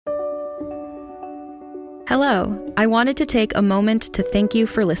Hello, I wanted to take a moment to thank you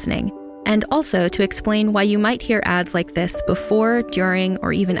for listening, and also to explain why you might hear ads like this before, during,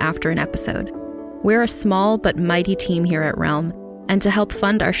 or even after an episode. We're a small but mighty team here at Realm, and to help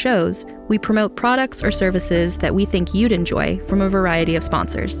fund our shows, we promote products or services that we think you'd enjoy from a variety of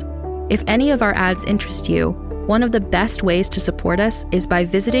sponsors. If any of our ads interest you, one of the best ways to support us is by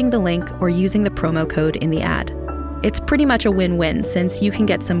visiting the link or using the promo code in the ad. It's pretty much a win-win since you can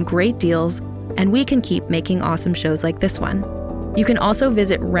get some great deals and we can keep making awesome shows like this one. You can also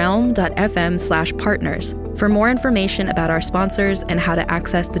visit realm.fm/partners for more information about our sponsors and how to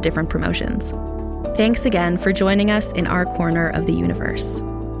access the different promotions. Thanks again for joining us in our corner of the universe.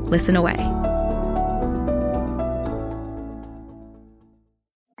 Listen away.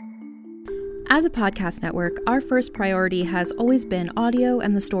 As a podcast network, our first priority has always been audio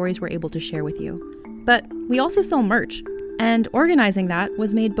and the stories we're able to share with you. But we also sell merch, and organizing that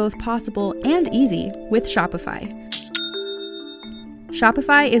was made both possible and easy with Shopify.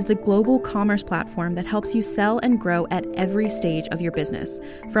 Shopify is the global commerce platform that helps you sell and grow at every stage of your business,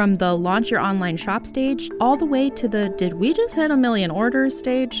 from the launch your online shop stage all the way to the did we just hit 1 million orders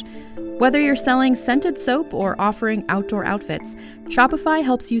stage. Whether you're selling scented soap or offering outdoor outfits, Shopify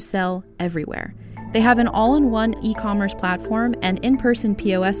helps you sell everywhere. They have an all-in-one e-commerce platform and in-person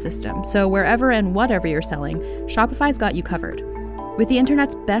POS system, so wherever and whatever you're selling, Shopify's got you covered. With the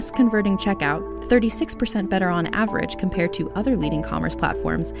internet's best converting checkout, 36% better on average compared to other leading commerce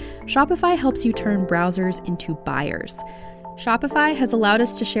platforms, Shopify helps you turn browsers into buyers. Shopify has allowed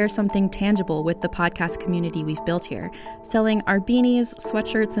us to share something tangible with the podcast community we've built here, selling our beanies,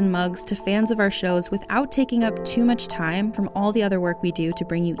 sweatshirts, and mugs to fans of our shows without taking up too much time from all the other work we do to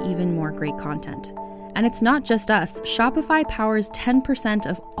bring you even more great content. And it's not just us. Shopify powers 10%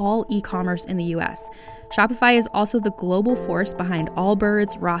 of all e-commerce in the US. Shopify is also the global force behind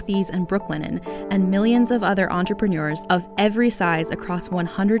Allbirds, Rothy's, and Brooklinen, and millions of other entrepreneurs of every size across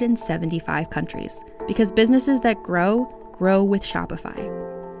 175 countries. Because businesses that grow with Shopify.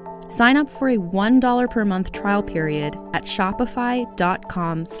 Sign up for a $1 per month trial period at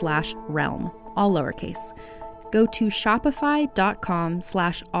shopify.com/realm, all lowercase. Go to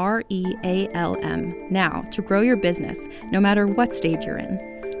shopify.com/REALM now to grow your business, no matter what stage you're in.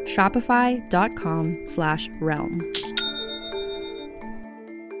 Shopify.com/realm.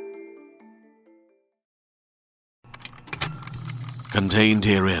 Contained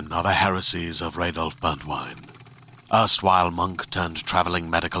herein are the heresies of Radolf Burntwine, erstwhile monk turned traveling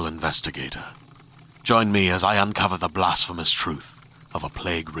medical investigator. Join me as I uncover the blasphemous truth of a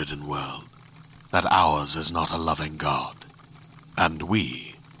plague-ridden world, that ours is not a loving God, and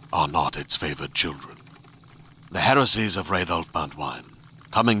we are not its favored children. The heresies of Radolf Burntwine,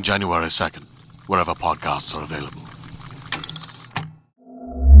 coming January 2nd, wherever podcasts are available.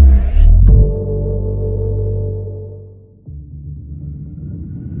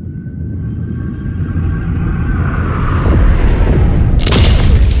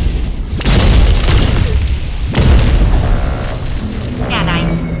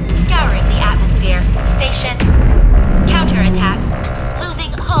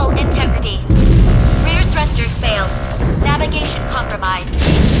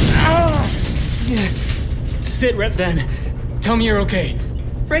 Sit, Rep Van. Tell me you're okay.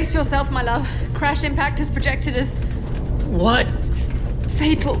 Brace yourself, my love. Crash impact is projected as... What?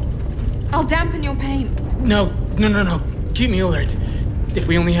 Fatal. I'll dampen your pain. No. Keep me alert. If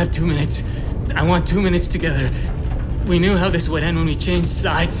we only have 2 minutes, I want 2 minutes together. We knew how this would end when we changed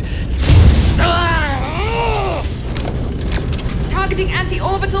sides. Targeting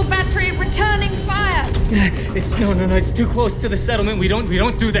anti-orbital battery, returning fire. It's too close to the settlement. We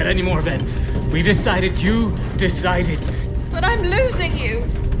don't do that anymore, Ven. We decided. You decided. But I'm losing you.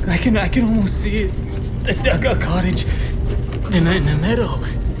 I can almost see it. A cottage in the meadow.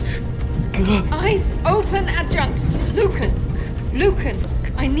 Eyes open, adjunct. Lucan,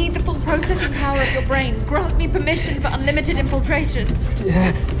 I need the full processing power of your brain. Grant me permission for unlimited infiltration.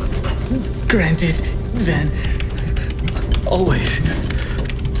 Granted, Van. Always.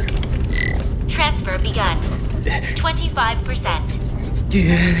 Transfer begun. 25%.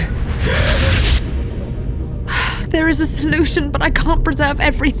 Yeah. There is a solution, but I can't preserve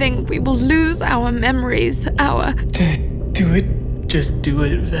everything. We will lose our memories, Do it. Just do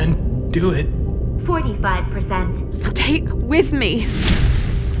it, Van. Do it. 45%. Stay with me.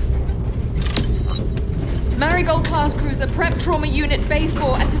 Marigold class cruiser, prep trauma unit, Bay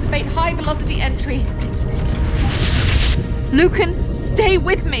 4, anticipate high velocity entry. Lucan, stay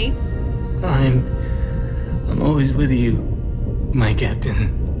with me. I'm always with you, my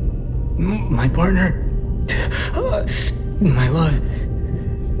captain. My partner. My love.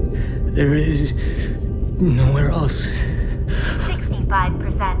 There is nowhere else.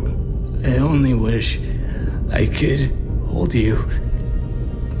 65%. I only wish I could hold you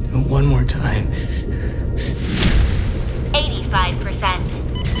one more time. 85%.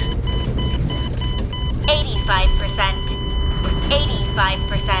 85%.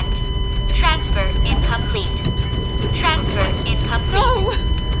 85%. Transfer incomplete. Transfer incomplete. No!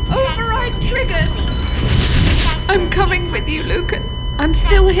 Override triggered! I'm coming with you, Lucan. I'm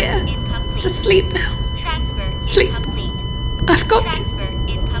still here. Incomplete. Just sleep now. Transfer Sleep. incomplete. I've got you. Transfer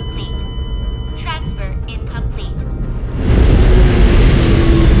incomplete. Transfer incomplete.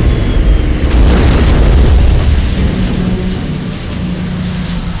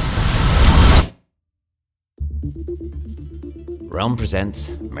 Realm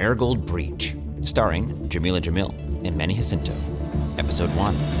presents Marigold Breach, starring Jameela Jamil and Manny Jacinto. Episode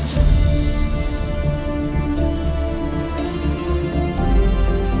 1.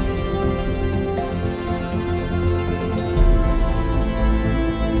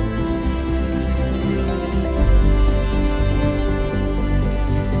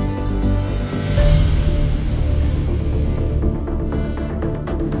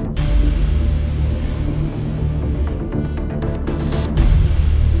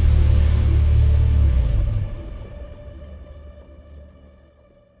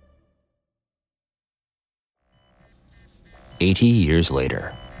 Years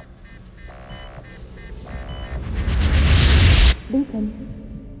later. Lucan,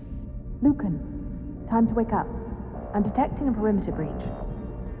 time to wake up. I'm detecting a perimeter breach.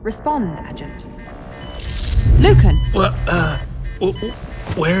 Respond, Agent. Lucan! What,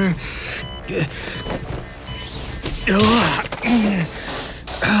 where?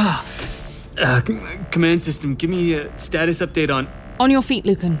 Command system, give me a status update on... On your feet,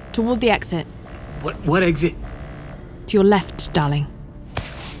 Lucan. Toward the exit. What exit? To your left, darling.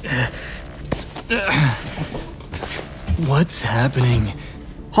 What's happening?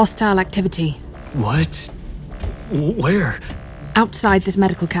 Hostile activity. What? Where? Outside this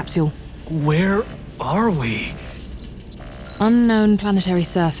medical capsule. Where are we? Unknown planetary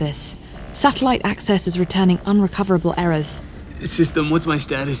surface. Satellite access is returning unrecoverable errors. System, what's my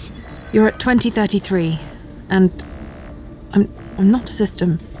status? You're at 2033, and I'm not a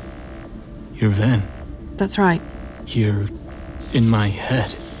system. You're Ven. That's right. You're in my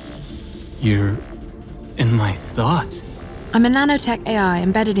head. You're in my thoughts. I'm a nanotech AI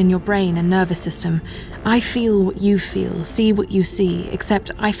embedded in your brain and nervous system. I feel what you feel, see what you see,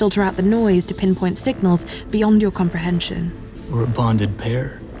 except I filter out the noise to pinpoint signals beyond your comprehension. We're a bonded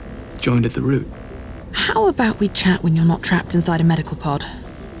pair, joined at the root. How about we chat when you're not trapped inside a medical pod?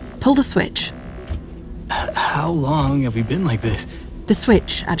 Pull the switch. How long have we been like this? The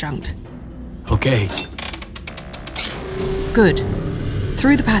switch, Adjunct. Okay. Good.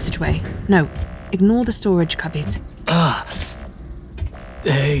 Through the passageway. No, ignore the storage cubbies.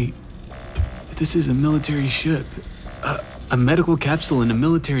 Hey, this is a military ship. A medical capsule in a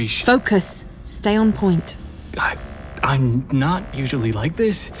military ship. Focus. Stay on point. I'm not usually like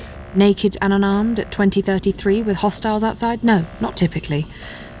this. Naked and unarmed at 2033 with hostiles outside? No, not typically.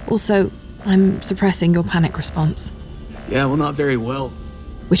 Also, I'm suppressing your panic response. Yeah, well, not very well.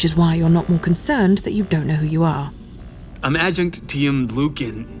 Which is why you're not more concerned that you don't know who you are. I'm Adjunct TM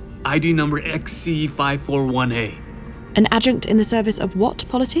Lucan, ID number XC541A. An adjunct in the service of what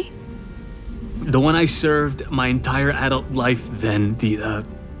polity? The one I served my entire adult life then,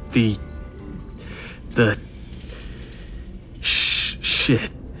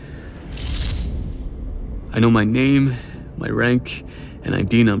 shit. I know my name, my rank, and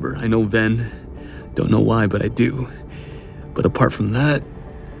ID number. I know Ven. Don't know why, but I do. But apart from that,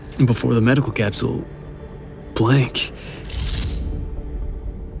 before the medical capsule, blank.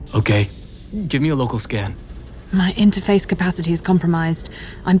 Okay, give me a local scan. My interface capacity is compromised.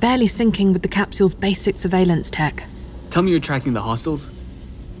 I'm barely syncing with the capsule's basic surveillance tech. Tell me you're tracking the hostiles.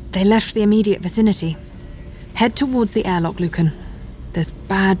 They left the immediate vicinity. Head towards the airlock, Lucan. There's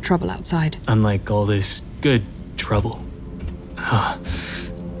bad trouble outside. Unlike all this good trouble.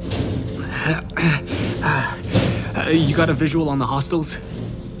 You got a visual on the hostiles?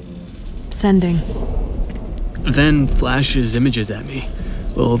 Sending. Ven flashes images at me.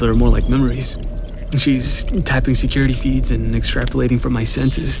 Well, they're more like memories. She's tapping security feeds and extrapolating from my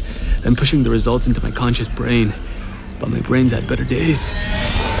senses, then pushing the results into my conscious brain. But my brain's had better days.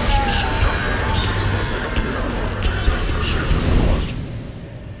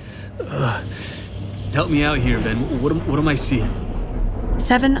 Help me out here, Ven. What am I seeing?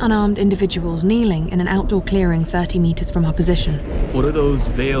 7 unarmed individuals kneeling in an outdoor clearing 30 meters from our position. What are those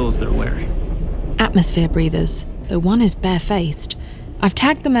veils they're wearing? Atmosphere breathers, though one is barefaced. I've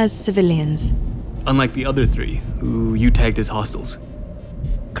tagged them as civilians. Unlike the other 3, who you tagged as hostiles.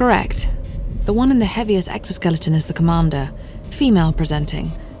 Correct. The one in the heaviest exoskeleton is the commander, female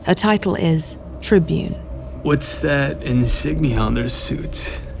presenting. Her title is Tribune. What's that insignia on their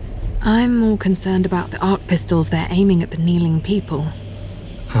suits? I'm more concerned about the arc pistols they're aiming at the kneeling people.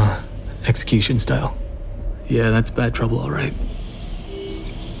 Huh. Execution style. Yeah, that's bad trouble, all right.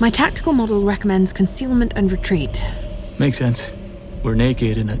 My tactical model recommends concealment and retreat. Makes sense. We're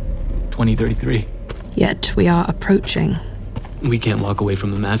naked and at 2033. Yet we are approaching. We can't walk away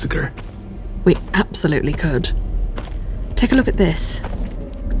from the massacre. We absolutely could. Take a look at this.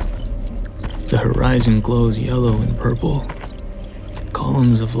 The horizon glows yellow and purple.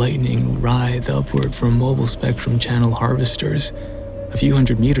 Columns of lightning writhe upward from mobile spectrum channel harvesters, a few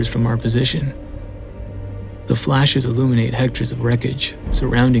hundred meters from our position. The flashes illuminate hectares of wreckage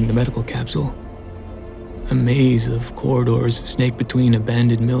surrounding the medical capsule. A maze of corridors snake between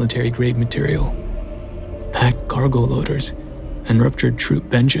abandoned military-grade material, packed cargo loaders, and ruptured troop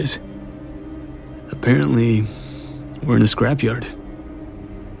benches. Apparently, we're in a scrapyard.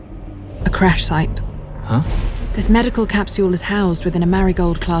 A crash site. Huh? This medical capsule is housed within a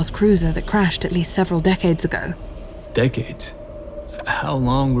Marigold-class cruiser that crashed at least several decades ago. Decades? How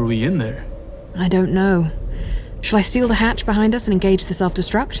long were we in there? I don't know. Shall I seal the hatch behind us and engage the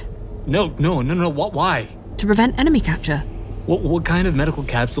self-destruct? No. Why? To prevent enemy capture. What kind of medical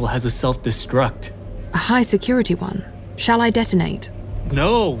capsule has a self-destruct? A high-security one. Shall I detonate?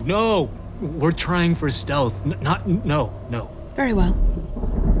 No. We're trying for stealth. No. Very well.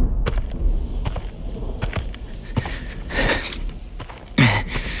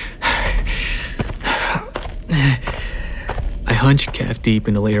 I hunch calf deep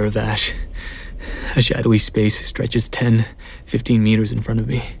in a layer of ash. A shadowy space stretches 10, 15 meters in front of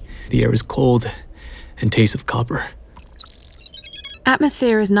me. The air is cold and tastes of copper.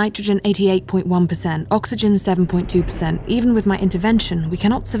 Atmosphere is nitrogen 88.1%, oxygen 7.2%. Even with my intervention, we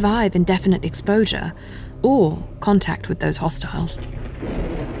cannot survive indefinite exposure or contact with those hostiles.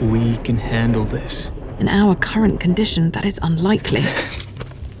 We can handle this. In our current condition, that is unlikely.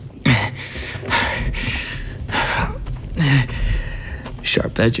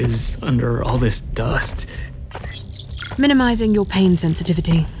 Sharp edges under all this dust. Minimizing your pain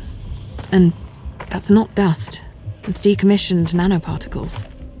sensitivity. And that's not dust. It's decommissioned nanoparticles.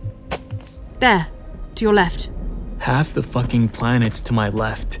 There, to your left. Half the fucking planet's to my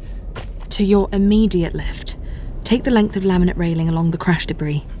left. To your immediate left. Take the length of laminate railing along the crash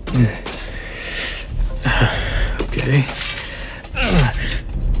debris. Okay.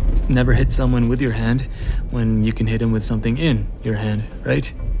 Never hit someone with your hand when you can hit him with something in your hand,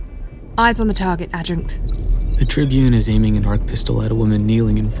 right? Eyes on the target, Adjunct. The Tribune is aiming an arc pistol at a woman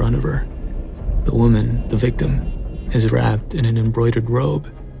kneeling in front of her. The woman, the victim, is wrapped in an embroidered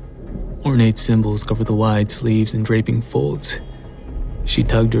robe. Ornate symbols cover the wide sleeves and draping folds. She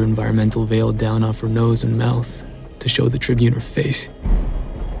tugged her environmental veil down off her nose and mouth to show the Tribune her face,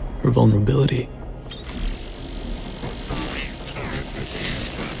 her vulnerability.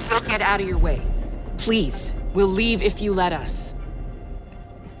 Get out of your way. Please, we'll leave if you let us.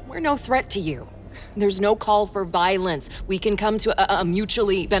 We're no threat to you. There's no call for violence. We can come to a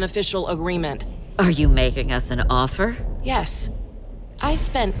mutually beneficial agreement. Are you making us an offer? Yes. I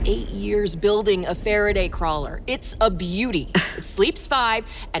spent 8 years building a Faraday crawler. It's a beauty. It sleeps 5,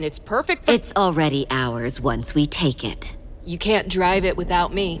 and it's perfect for— It's already ours once we take it. You can't drive it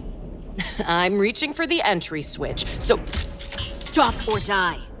without me. I'm reaching for the entry switch, so— Stop or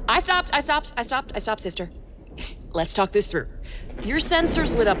die. I stopped, sister. Let's talk this through. Your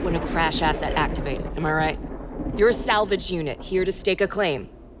sensors lit up when a crash asset activated, am I right? You're a salvage unit, here to stake a claim.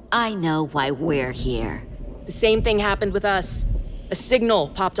 I know why we're here. The same thing happened with us. A signal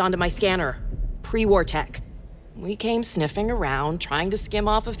popped onto my scanner. Pre-war tech. We came sniffing around, trying to skim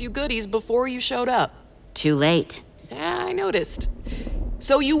off a few goodies before you showed up. Too late. Yeah, I noticed.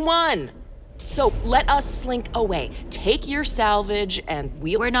 So you won. So let us slink away. Take your salvage and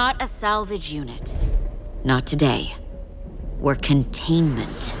We're not a salvage unit. Not today. We're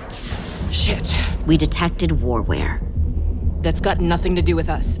containment. Shit. We detected warware. That's got nothing to do with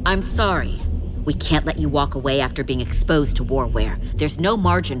us. I'm sorry. We can't let you walk away after being exposed to warware. There's no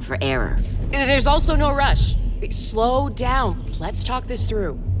margin for error. There's also no rush. Slow down. Let's talk this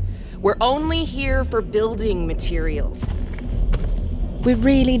through. We're only here for building materials. We're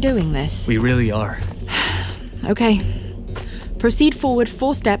really doing this? We really are. Okay. Proceed forward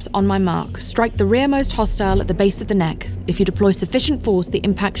 4 steps on my mark. Strike the rearmost hostile at the base of the neck. If you deploy sufficient force, the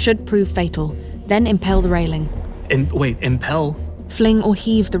impact should prove fatal. Then impel the railing. Impel? Fling or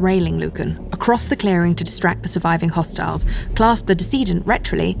heave the railing, Lucan, across the clearing to distract the surviving hostiles. Clasp the decedent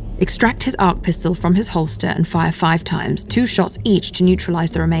retrally, extract his arc pistol from his holster and fire 5 times, 2 shots each to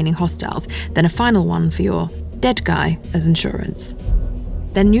neutralize the remaining hostiles, then a final one for your dead guy as insurance.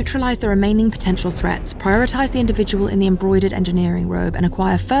 Then neutralize the remaining potential threats, prioritize the individual in the embroidered engineering robe, and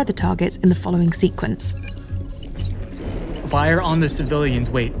acquire further targets in the following sequence. Fire on the civilians.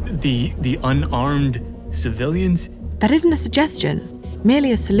 Wait, the unarmed civilians? That isn't a suggestion,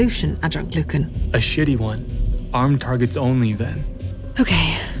 merely a solution, Adjunct Lucan. A shitty one. Armed targets only, then.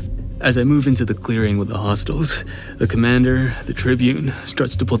 Okay. As I move into the clearing with the hostiles, the commander, the Tribune,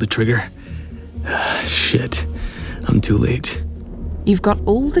 starts to pull the trigger. Shit. I'm too late. You've got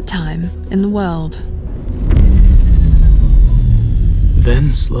all the time in the world.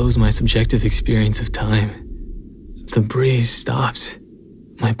 Then slows my subjective experience of time. The breeze stops.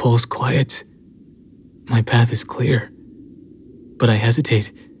 My pulse quiets. My path is clear. But I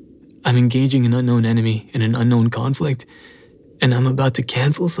hesitate. I'm engaging an unknown enemy in an unknown conflict, and I'm about to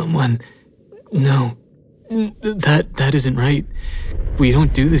cancel someone. No, that isn't right. We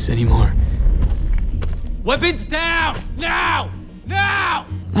don't do this anymore. Weapons down! Now! Now!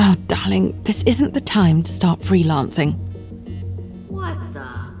 Oh, darling, this isn't the time to start freelancing. What the?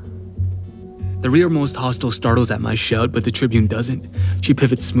 The rearmost hostile startles at my shout, but the Tribune doesn't. She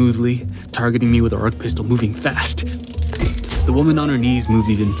pivots smoothly, targeting me with her arc pistol, moving fast. The woman on her knees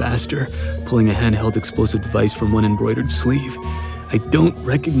moves even faster, pulling a handheld explosive device from one embroidered sleeve. I don't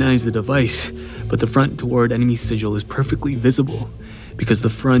recognize the device, but the front toward enemy sigil is perfectly visible, because the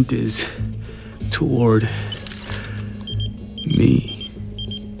front is toward me.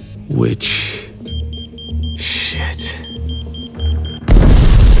 Which... shit.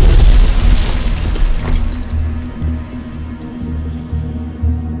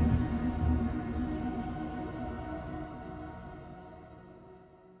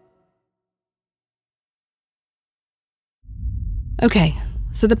 Okay,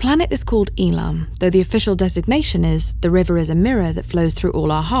 so the planet is called Elam, though the official designation is the river is a mirror that flows through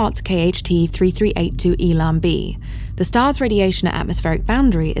all our hearts, KHT 3382 Elam B. The star's radiation at atmospheric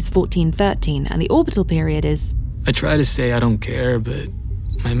boundary is 1413, and the orbital period is... I try to say I don't care, but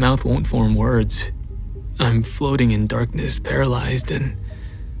my mouth won't form words. I'm floating in darkness, paralyzed and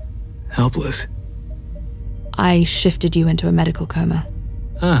helpless. I shifted you into a medical coma.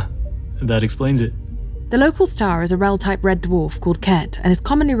 Ah, that explains it. The local star is a Rel-type red dwarf called Ket and is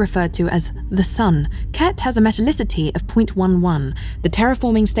commonly referred to as the Sun. Ket has a metallicity of 0.11. The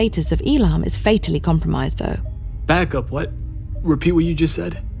terraforming status of Elam is fatally compromised, though. Back up, what? Repeat what you just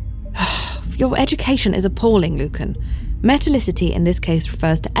said. Your education is appalling, Lucan. Metallicity in this case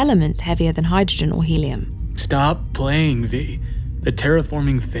refers to elements heavier than hydrogen or helium. Stop playing, V. The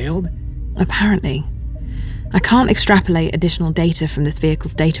terraforming failed? Apparently. I can't extrapolate additional data from this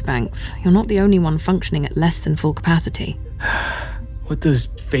vehicle's databanks. You're not the only one functioning at less than full capacity. What does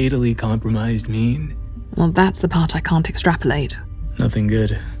fatally compromised mean? Well, that's the part I can't extrapolate. Nothing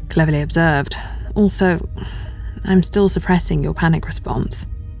good. Cleverly observed. Also, I'm still suppressing your panic response.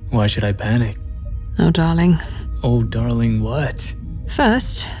 Why should I panic? Oh, darling. Oh, darling, what?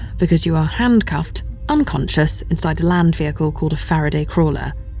 First, because you are handcuffed, unconscious, inside a land vehicle called a Faraday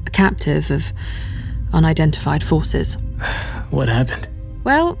crawler, a captive of unidentified forces. What happened?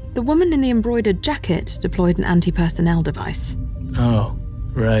 Well, the woman in the embroidered jacket deployed an anti-personnel device. Oh,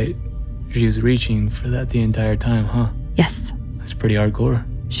 right. She was reaching for that the entire time, huh? Yes. That's pretty hardcore.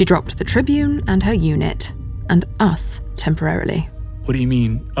 She dropped the Tribune and her unit, and us temporarily. What do you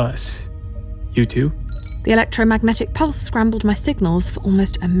mean, us? You too? The electromagnetic pulse scrambled my signals for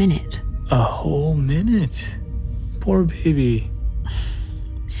almost a minute. A whole minute? Poor baby.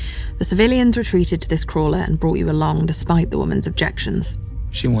 The civilians retreated to this crawler and brought you along despite the woman's objections.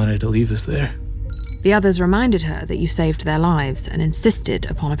 She wanted to leave us there. The others reminded her that you saved their lives and insisted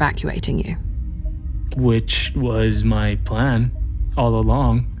upon evacuating you. Which was my plan all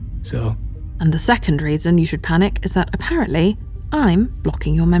along, so... And the second reason you should panic is that apparently I'm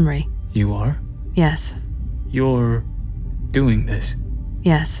blocking your memory. You are? Yes. You're doing this?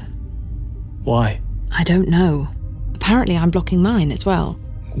 Yes. Why? I don't know. Apparently I'm blocking mine as well.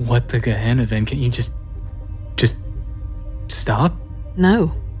 What the Gehenna, then? Can't you just stop?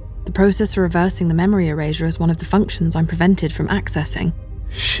 No. The process for reversing the memory erasure is one of the functions I'm prevented from accessing.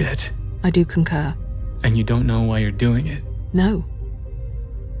 Shit. I do concur. And you don't know why you're doing it? No.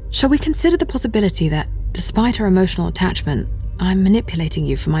 Shall we consider the possibility that, despite our emotional attachment, I'm manipulating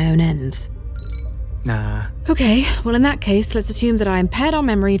you for my own ends? Nah. Okay, well in that case, let's assume that I impaired our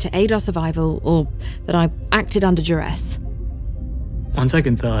memory to aid our survival, or that I acted under duress. On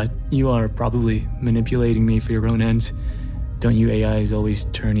second thought, you are probably manipulating me for your own ends. Don't you AIs always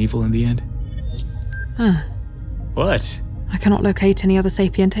turn evil in the end? Huh. What? I cannot locate any other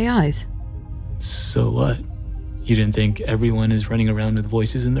sapient AIs. So what? You didn't think everyone is running around with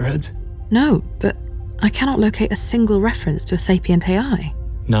voices in their heads? No, but I cannot locate a single reference to a sapient AI.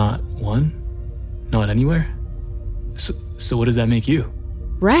 Not one? Not anywhere? So what does that make you?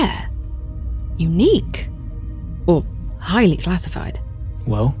 Rare. Unique. Or highly classified.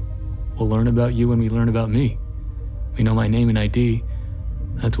 Well, we'll learn about you when we learn about me. We know my name and ID.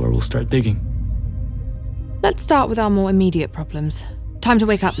 That's where we'll start digging. Let's start with our more immediate problems. Time to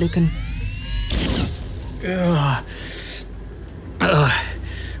wake up, Lucan.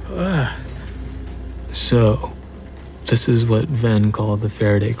 So, this is what Ven called the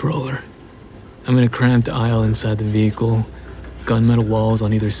Faraday crawler. I'm in a cramped aisle inside the vehicle, gunmetal walls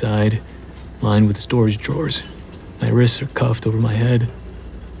on either side, lined with storage drawers. My wrists are cuffed over my head.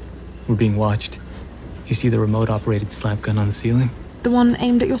 We're being watched. You see the remote-operated slap gun on the ceiling? The one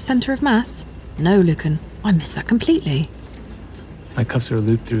aimed at your center of mass? No, Lucan. I missed that completely. My cuffs are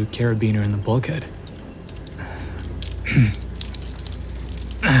looped through a carabiner in the bulkhead.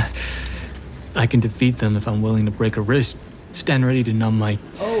 I can defeat them if I'm willing to break a wrist. Stand ready to numb my...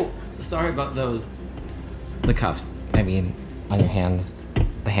 Oh, sorry about those. The cuffs. I mean, on your hands.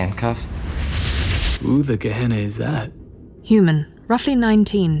 The handcuffs. Who the Gehenna is that? Human. Roughly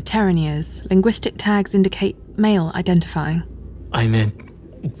 19, Terran years. Linguistic tags indicate male identifying. I meant,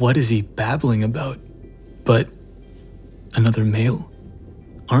 what is he babbling about? But another male?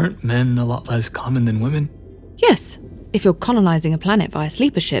 Aren't men a lot less common than women? Yes. If you're colonizing a planet via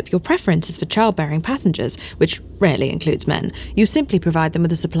sleeper ship, your preference is for childbearing passengers, which rarely includes men. You simply provide them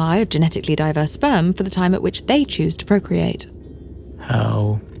with a supply of genetically diverse sperm for the time at which they choose to procreate.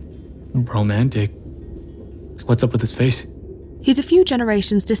 How romantic. What's up with his face? He's a few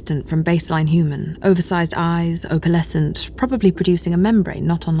generations distant from baseline human, oversized eyes, opalescent, probably producing a membrane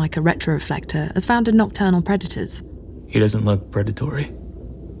not unlike a retroreflector, as found in nocturnal predators. He doesn't look predatory.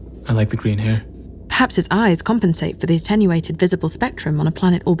 I like the green hair. Perhaps his eyes compensate for the attenuated visible spectrum on a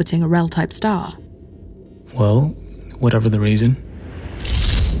planet orbiting a Rel-type star. Well, whatever the reason,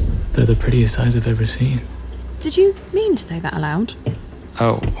 they're the prettiest eyes I've ever seen. Did you mean to say that aloud?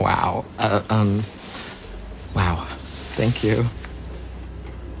 Oh, wow. Wow. Thank you.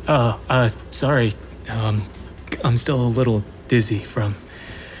 Sorry. I'm still a little dizzy from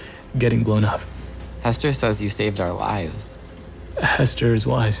getting blown up. Hester says you saved our lives. Hester is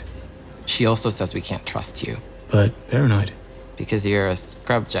wise. She also says we can't trust you. But paranoid. Because you're a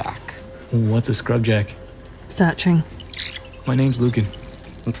scrubjack. What's a scrubjack? Searching. My name's Lucan.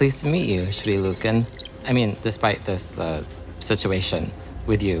 I'm pleased to meet you, Shri Lucan. I mean, despite this, situation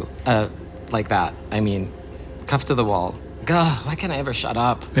with you. Like that. I mean, cuffed to the wall. Gah, why can't I ever shut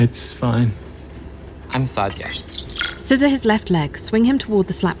up? It's fine. I'm Sadia. Scissor his left leg, swing him toward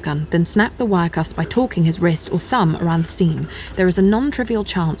the slap gun, then snap the wire cuffs by torquing his wrist or thumb around the seam. There is a non-trivial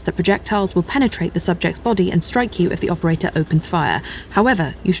chance that projectiles will penetrate the subject's body and strike you if the operator opens fire.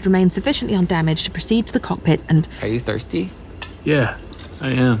 However, you should remain sufficiently undamaged to proceed to the cockpit and... Are you thirsty? Yeah,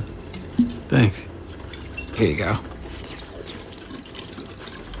 I am. Thanks. Here you go.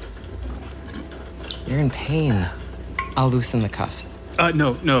 You're in pain. I'll loosen the cuffs.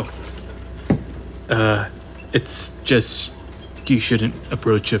 No. It's just... You shouldn't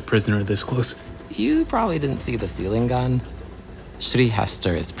approach a prisoner this close. You probably didn't see the ceiling gun. Shri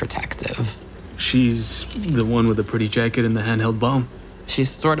Hester is protective. She's the one with the pretty jacket and the handheld bomb? She's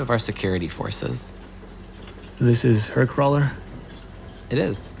sort of our security forces. This is her crawler? It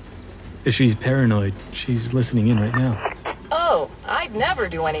is. If she's paranoid, she's listening in right now. Oh, I'd never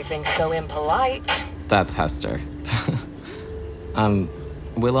do anything so impolite. That's Hester.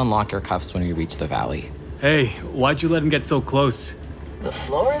 We'll unlock your cuffs when we reach the valley. Hey, why'd you let him get so close? The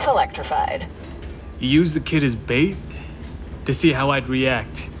floor is electrified. You used the kid as bait? To see how I'd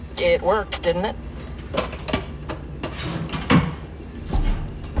react. It worked, didn't it?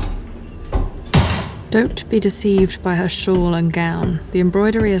 Don't be deceived by her shawl and gown. The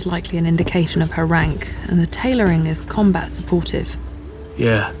embroidery is likely an indication of her rank, and the tailoring is combat supportive.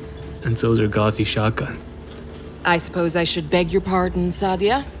 Yeah, and so's her gauzy shotgun. I suppose I should beg your pardon,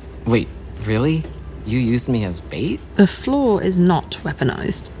 Sadia? Wait, really? You used me as bait? The floor is not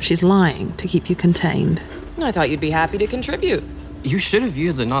weaponized. She's lying to keep you contained. I thought you'd be happy to contribute. You should have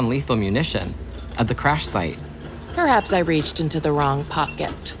used a non-lethal munition at the crash site. Perhaps I reached into the wrong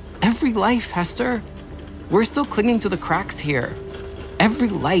pocket. Every life, Hester. We're still clinging to the cracks here. Every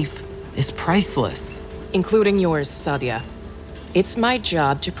life is priceless. Including yours, Sadia. It's my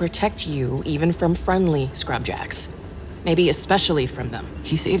job to protect you even from friendly scrubjacks. Maybe especially from them.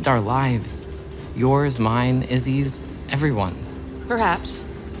 He saved our lives. Yours, mine, Izzy's, Everyone's. Perhaps.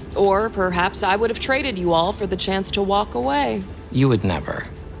 Or perhaps I would have traded you all for the chance to walk away. You would never.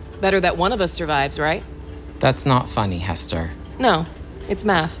 Better that one of us survives, right? That's not funny, Hester. No, it's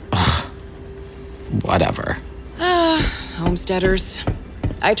math. Whatever. Homesteaders.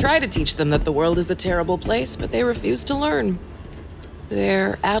 I try to teach them that the world is a terrible place, but they refuse to learn.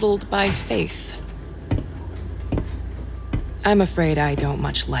 They're addled by faith. I'm afraid I don't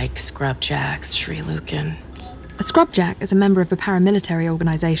much like scrubjacks, Sri Lucan. A scrubjack is a member of a paramilitary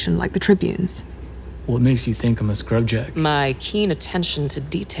organization like the Tribunes. What makes you think I'm a scrubjack? My keen attention to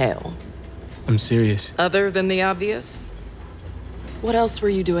detail. I'm serious. Other than the obvious? What else were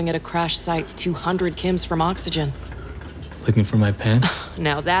you doing at a crash site 200 kims from oxygen? Looking for my pants?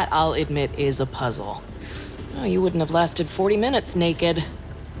 Now that, I'll admit, is a puzzle. Oh, you wouldn't have lasted 40 minutes naked.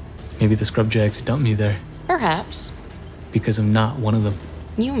 Maybe the scrubjacks dumped me there. Perhaps. Because I'm not one of them.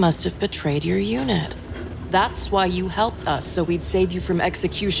 You must have betrayed your unit. That's why you helped us, so we'd save you from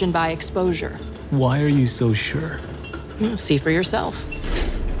execution by exposure. Why are you so sure? See for yourself.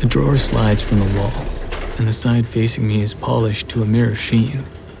 A drawer slides from the wall, and the side facing me is polished to a mirror sheen.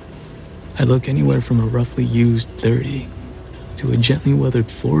 I look anywhere from a roughly used 30 to a gently weathered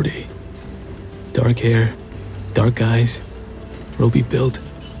 40. Dark hair, dark eyes, ropey build.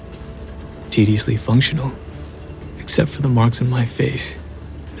 Tediously functional, except for the marks on my face.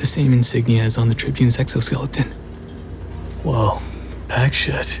 The same insignia as on the Tribune's exoskeleton. Whoa, pack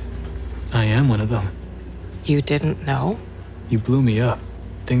shut. I am one of them. You didn't know? You blew me up.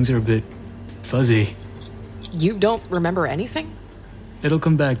 Things are a bit fuzzy. You don't remember anything? It'll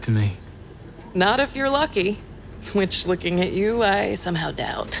come back to me. Not if you're lucky. Which, looking at you, I somehow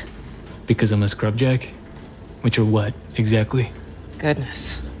doubt. Because I'm a scrubjack? Which are what, exactly?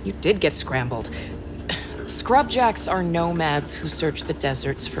 Goodness, you did get scrambled. Scrubjacks are nomads who search the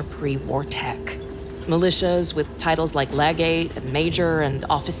deserts for pre-war tech. Militias with titles like Legate and Major and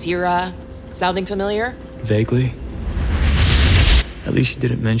Officera. Sounding familiar? Vaguely. At least you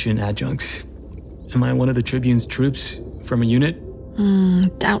didn't mention adjuncts. Am I one of the Tribune's troops from a unit?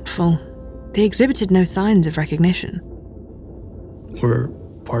 Doubtful. They exhibited no signs of recognition. We're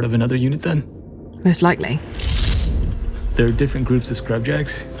part of another unit then? Most likely. There are different groups of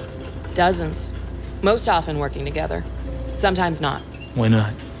scrubjacks? Dozens. Most often working together. Sometimes not. Why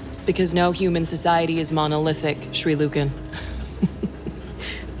not? Because no human society is monolithic, Sri Lucan.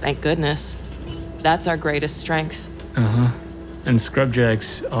 Thank goodness. That's our greatest strength. Uh-huh. And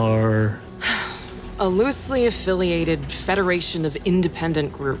scrubjacks are... A loosely affiliated federation of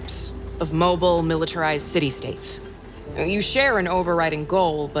independent groups, of mobile, militarized city-states. You share an overriding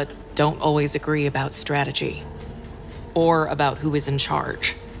goal, but don't always agree about strategy. Or about who is in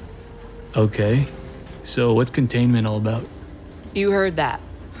charge. Okay. So what's containment all about? You heard that.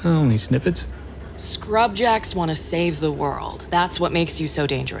 Only snippets? Scrubjacks want to save the world. That's what makes you so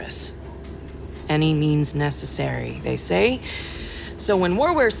dangerous. Any means necessary, they say. So when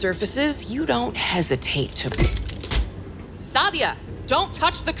warware surfaces, you don't hesitate to... Sadia, don't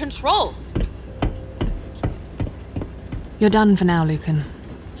touch the controls! You're done for now, Lucan.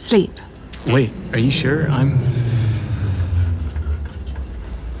 Sleep. Wait, are you sure? I'm...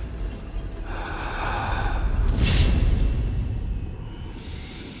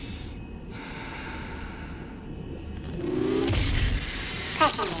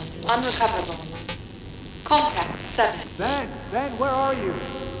 Catalog unrecoverable. Contact 7. Ben, where are you?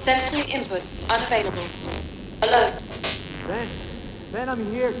 Sensory input unavailable. Alone. Ben, I'm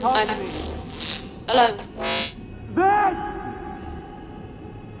here. Talk to me. Alone. Ben!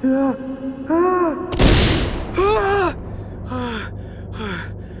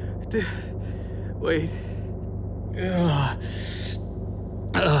 Wait.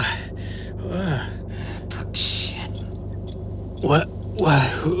 Fuck, shit. What?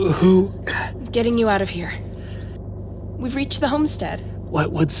 Who? Getting you out of here. We've reached the homestead.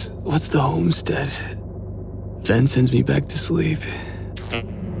 What's the homestead? Ven sends me back to sleep.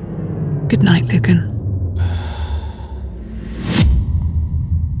 Good night, Lucan.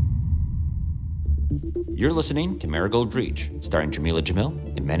 You're listening to Marigold Breach, starring Jameela Jamil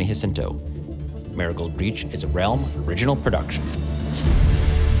and Manny Jacinto. Marigold Breach is a Realm original production.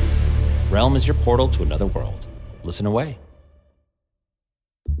 Realm is your portal to another world. Listen away.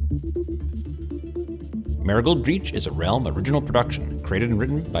 Marigold Breach is a Realm original production, created and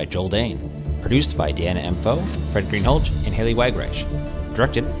written by Joel Dane, produced by Deanna M. Foe, Fred Greenhalgh, and Haley Wagreich,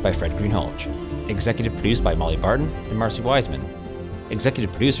 directed by Fred Greenhalgh, executive produced by Molly Barton and Marcy Wiseman,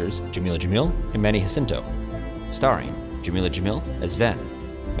 executive producers Jameela Jamil and Manny Jacinto, starring Jameela Jamil as Ven,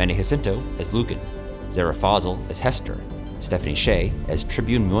 Manny Jacinto as Lucan, Zara Fazal as Hester, Stephanie Shea as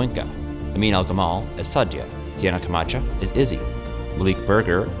Tribune Muenka, Amin Al-Gamal as Sadia, Tiana Camacha as Izzy, Malik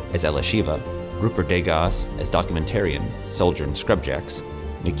Berger as Elishiva, Rupert Degas as documentarian, soldier and scrubjacks,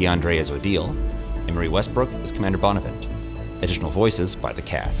 Nikki Andre as Odile, and Marie Westbrook as Commander Bonavent. Additional voices by the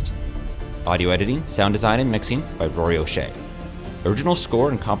cast. Audio editing, sound design, and mixing by Rory O'Shea. Original score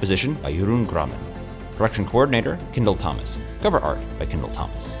and composition by Jeroen Grumman. Production coordinator, Kendall Thomas. Cover art by Kendall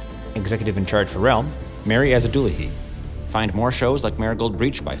Thomas. Executive in charge for Realm, Mary Azadulahi. Find more shows like Marigold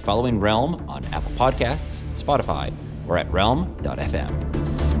Breach by following Realm on Apple Podcasts, Spotify, or at realm.fm.